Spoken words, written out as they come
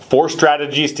4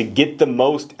 strategies to get the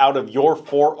most out of your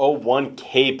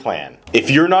 401k plan. If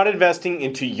you're not investing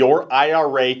into your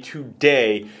IRA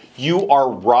today, you are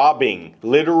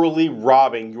literally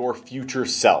robbing your future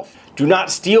self. Do not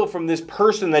steal from this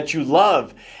person that you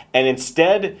love, and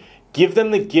instead give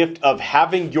them the gift of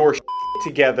having your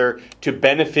together to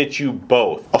benefit you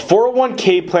both. A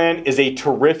 401k plan is a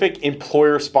terrific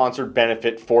employer-sponsored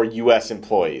benefit for U.S.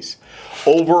 employees.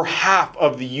 Over half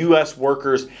of the U.S.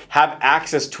 workers have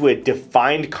access to a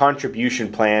defined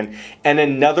contribution plan, and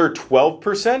another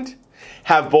 12%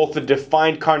 have both a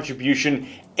defined contribution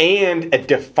and a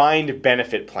defined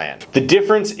benefit plan. The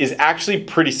difference is actually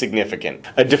pretty significant.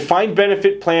 A defined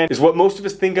benefit plan is what most of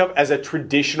us think of as a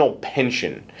traditional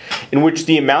pension, in which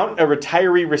the amount a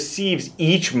retiree receives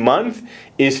each month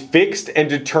is fixed and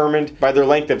determined by their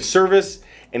length of service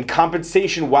and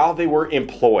compensation while they were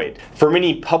employed. For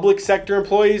many public sector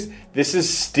employees, this is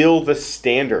still the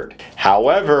standard.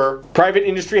 However, private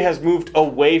industry has moved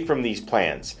away from these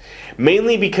plans,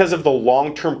 mainly because of the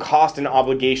long-term cost and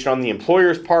obligation on the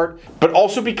employer's part, but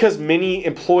also because many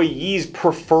employees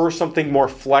prefer something more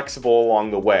flexible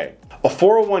along the way. A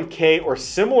 401k or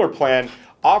similar plan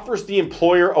offers the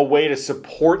employer a way to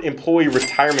support employee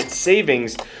retirement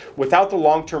savings without the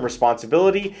long-term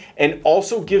responsibility, and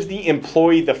also gives the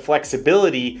employee the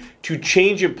flexibility to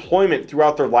change employment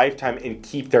throughout their lifetime and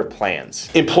keep their plans.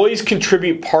 Employees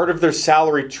contribute part of their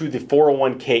salary to the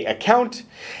 401k account,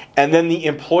 and then the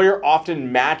employer often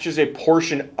matches a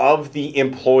portion of the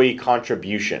employee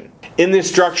contribution. In this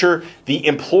structure, the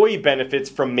employee benefits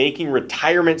from making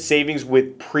retirement savings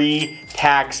with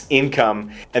pre-tax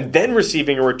income and then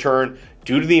receiving a return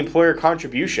due to the employer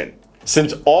contribution.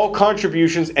 Since all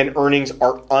contributions and earnings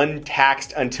are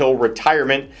untaxed until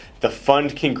retirement, the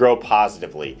fund can grow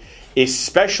positively,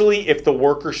 especially if the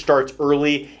worker starts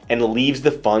early and leaves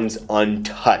the funds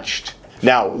untouched.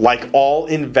 Now, like all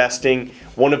investing,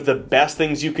 one of the best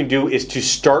things you can do is to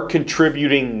start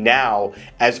contributing now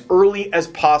as early as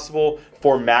possible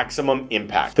for maximum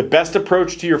impact. The best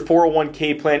approach to your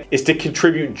 401k plan is to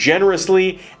contribute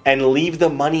generously and leave the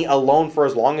money alone for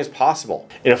as long as possible.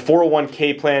 In a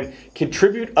 401k plan,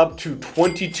 contribute up to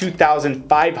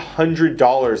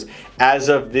 $22,500 as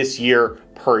of this year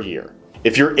per year.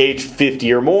 If you're age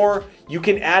 50 or more, you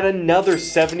can add another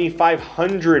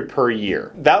 $7,500 per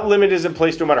year. That limit is in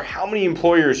place no matter how many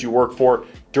employers you work for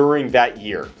during that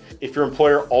year. If your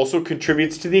employer also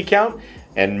contributes to the account,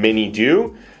 and many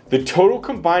do, the total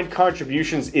combined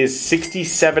contributions is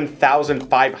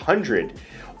 $67,500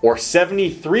 or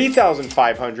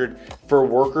 $73,500 for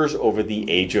workers over the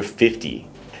age of 50.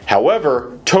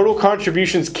 However, total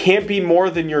contributions can't be more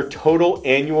than your total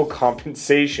annual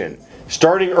compensation.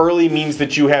 Starting early means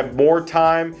that you have more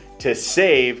time to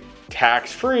save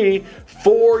tax-free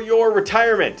for your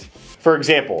retirement. For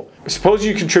example, suppose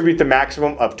you contribute the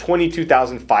maximum of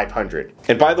 $22,500.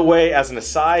 And by the way, as an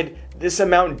aside, this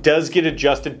amount does get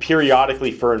adjusted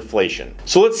periodically for inflation.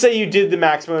 So let's say you did the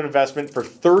maximum investment for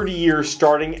 30 years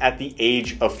starting at the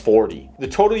age of 40. The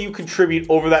total you contribute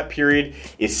over that period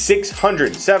is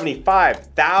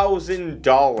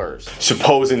 $675,000.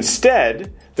 Suppose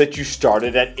instead that you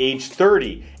started at age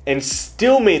 30 and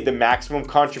still made the maximum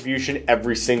contribution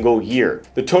every single year.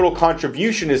 The total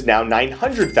contribution is now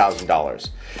 $900,000.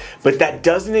 But that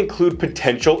doesn't include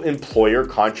potential employer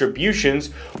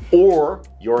contributions or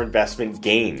your investment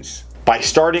gains. By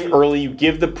starting early, you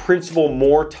give the principal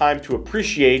more time to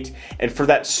appreciate and for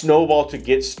that snowball to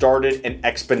get started and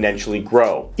exponentially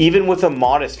grow. Even with a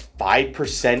modest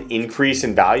 5% increase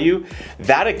in value,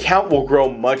 that account will grow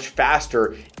much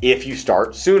faster if you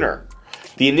start sooner.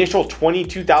 The initial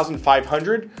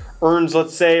 $22,500 earns,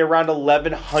 let's say, around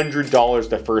 $1,100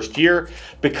 the first year,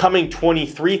 becoming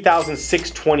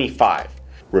 $23,625.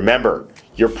 Remember,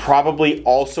 you're probably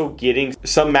also getting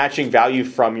some matching value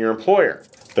from your employer.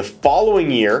 The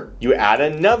following year, you add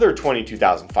another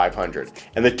 $22,500,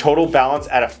 and the total balance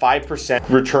at a 5%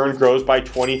 return grows by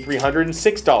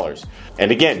 $2,306.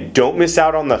 And again, don't miss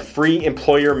out on the free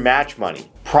employer match money.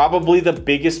 Probably the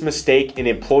biggest mistake an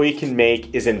employee can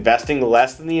make is investing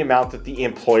less than the amount that the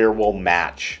employer will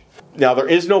match. Now, there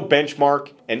is no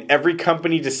benchmark, and every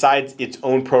company decides its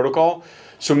own protocol,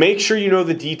 so make sure you know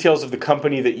the details of the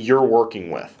company that you're working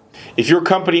with. If your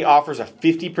company offers a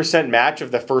 50% match of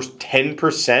the first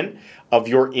 10% of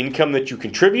your income that you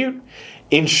contribute,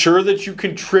 ensure that you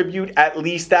contribute at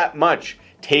least that much.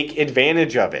 Take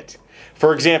advantage of it.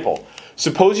 For example,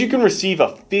 suppose you can receive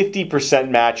a 50%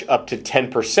 match up to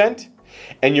 10%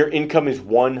 and your income is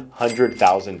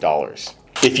 $100,000.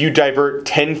 If you divert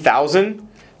 $10,000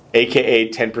 aka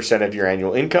 10% of your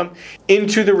annual income,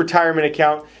 into the retirement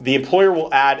account. The employer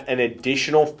will add an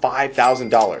additional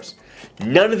 $5,000.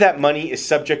 None of that money is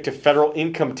subject to federal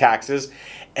income taxes,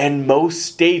 and most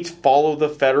states follow the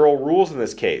federal rules in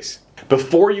this case.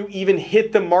 Before you even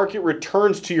hit the market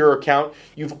returns to your account,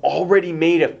 you've already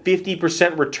made a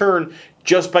 50% return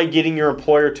just by getting your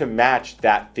employer to match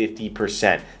that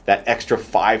 50%, that extra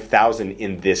 $5,000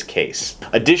 in this case.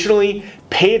 Additionally,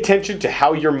 pay attention to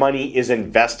how your money is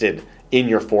invested in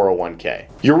your 401k.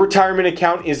 Your retirement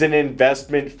account is an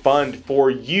investment fund for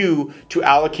you to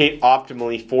allocate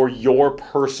optimally for your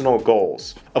personal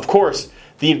goals. Of course,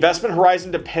 the investment horizon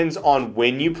depends on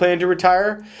when you plan to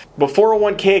retire, but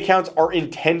 401k accounts are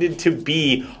intended to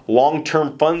be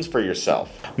long-term funds for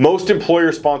yourself. Most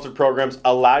employer-sponsored programs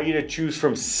allow you to choose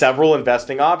from several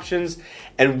investing options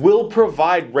and will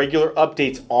provide regular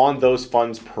updates on those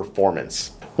funds'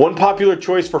 performance. One popular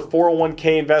choice for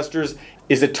 401k investors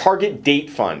is a target date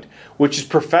fund, which is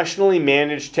professionally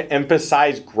managed to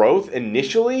emphasize growth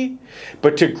initially,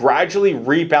 but to gradually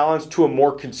rebalance to a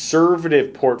more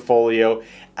conservative portfolio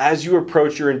as you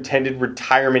approach your intended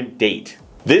retirement date.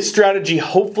 This strategy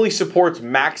hopefully supports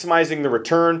maximizing the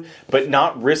return, but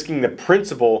not risking the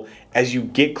principal as you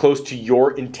get close to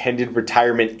your intended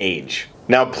retirement age.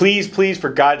 Now, please, for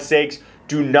God's sakes,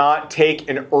 do not take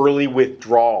an early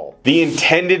withdrawal. The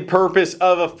intended purpose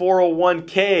of a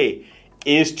 401k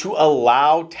is to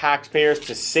allow taxpayers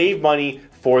to save money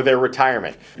for their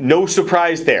retirement. No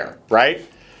surprise there, right?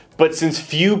 But since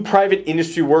few private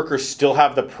industry workers still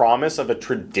have the promise of a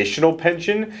traditional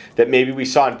pension that maybe we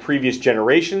saw in previous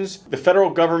generations, the federal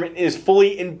government is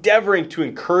fully endeavoring to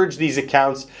encourage these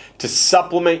accounts to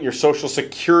supplement your Social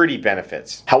Security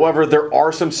benefits. However, there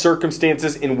are some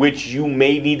circumstances in which you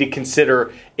may need to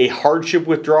consider a hardship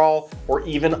withdrawal or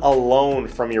even a loan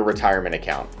from your retirement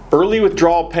account. Early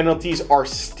withdrawal penalties are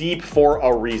steep for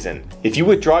a reason. If you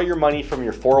withdraw your money from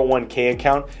your 401k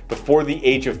account before the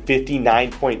age of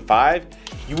 59.5,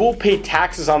 you will pay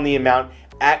taxes on the amount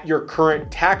at your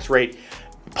current tax rate,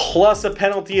 plus a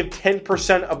penalty of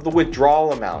 10% of the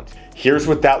withdrawal amount. Here's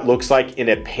what that looks like in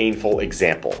a painful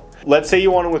example. Let's say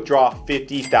you want to withdraw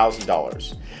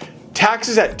 $50,000.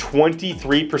 Taxes at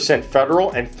 23%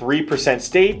 federal and 3%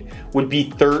 state would be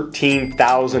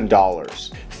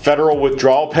 $13,000. Federal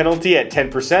withdrawal penalty at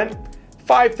 10%,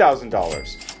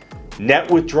 $5,000.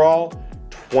 Net withdrawal,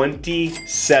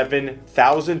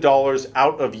 $27,000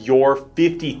 out of your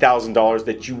 $50,000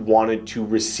 that you wanted to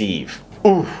receive.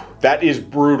 Ooh, that is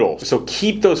brutal. So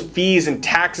keep those fees and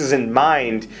taxes in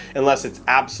mind unless it's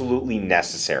absolutely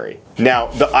necessary. Now,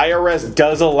 the IRS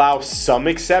does allow some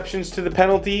exceptions to the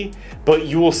penalty, but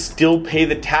you will still pay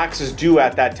the taxes due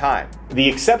at that time. The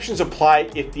exceptions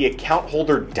apply if the account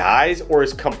holder dies or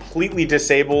is completely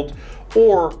disabled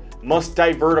or must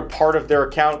divert a part of their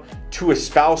account to a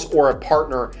spouse or a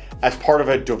partner as part of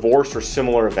a divorce or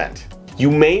similar event. You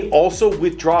may also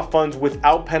withdraw funds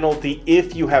without penalty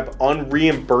if you have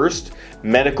unreimbursed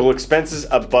medical expenses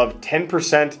above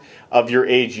 10% of your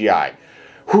AGI.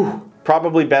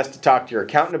 Probably best to talk to your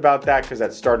accountant about that because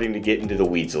that's starting to get into the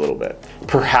weeds a little bit.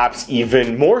 Perhaps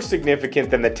even more significant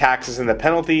than the taxes and the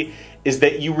penalty is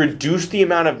that you reduce the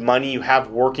amount of money you have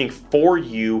working for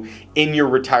you in your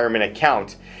retirement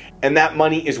account. And that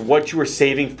money is what you are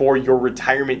saving for your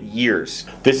retirement years.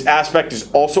 This aspect is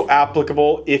also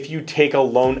applicable if you take a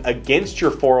loan against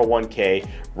your 401k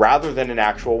rather than an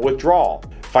actual withdrawal.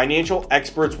 Financial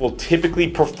experts will typically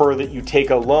prefer that you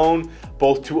take a loan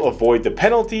both to avoid the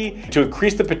penalty, to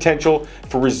increase the potential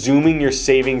for resuming your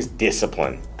savings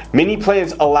discipline. Many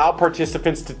plans allow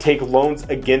participants to take loans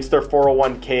against their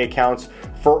 401k accounts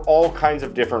for all kinds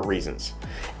of different reasons,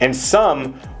 and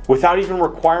some without even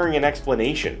requiring an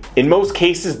explanation. In most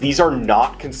cases, these are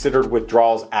not considered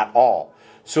withdrawals at all,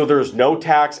 so there's no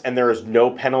tax and there is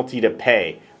no penalty to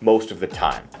pay most of the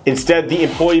time. Instead, the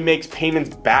employee makes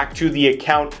payments back to the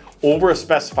account over a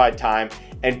specified time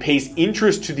and pays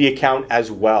interest to the account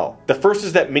as well. The first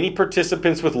is that many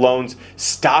participants with loans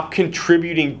stop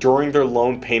contributing during their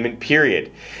loan payment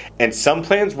period, and some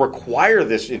plans require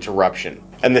this interruption.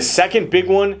 And the second big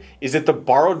one is that the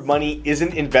borrowed money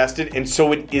isn't invested and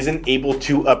so it isn't able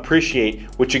to appreciate,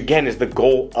 which again is the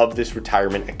goal of this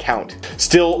retirement account.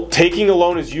 Still, taking a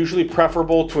loan is usually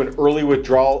preferable to an early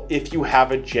withdrawal if you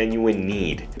have a genuine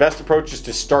need. The best approach is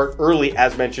to start early,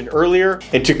 as mentioned earlier,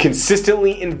 and to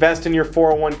consistently invest in your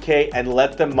 401k and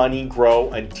let the money grow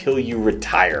until you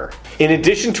retire. In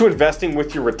addition to investing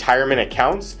with your retirement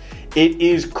accounts, it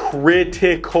is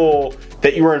critical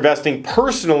that you are investing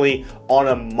personally on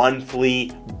a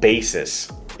monthly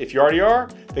basis. If you already are,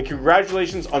 then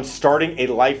congratulations on starting a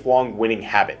lifelong winning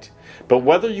habit. But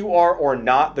whether you are or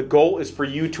not, the goal is for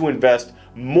you to invest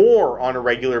more on a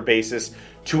regular basis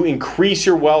to increase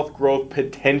your wealth growth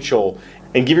potential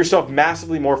and give yourself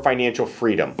massively more financial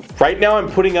freedom. Right now,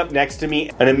 I'm putting up next to me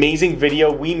an amazing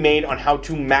video we made on how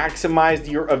to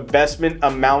maximize your investment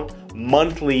amount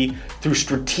monthly through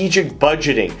strategic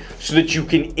budgeting so that you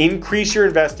can increase your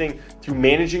investing through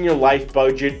managing your life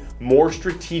budget more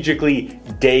strategically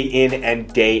day in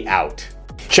and day out.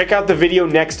 Check out the video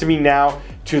next to me now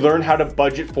to learn how to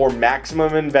budget for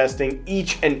maximum investing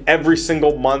each and every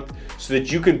single month so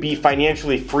that you can be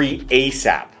financially free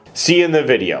ASAP. See you in the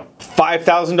video.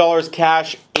 $5,000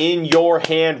 cash in your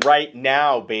hand right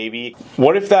now, baby.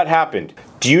 What if that happened?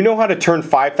 Do you know how to turn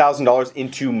 $5,000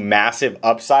 into massive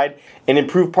upside and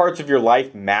improve parts of your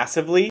life massively?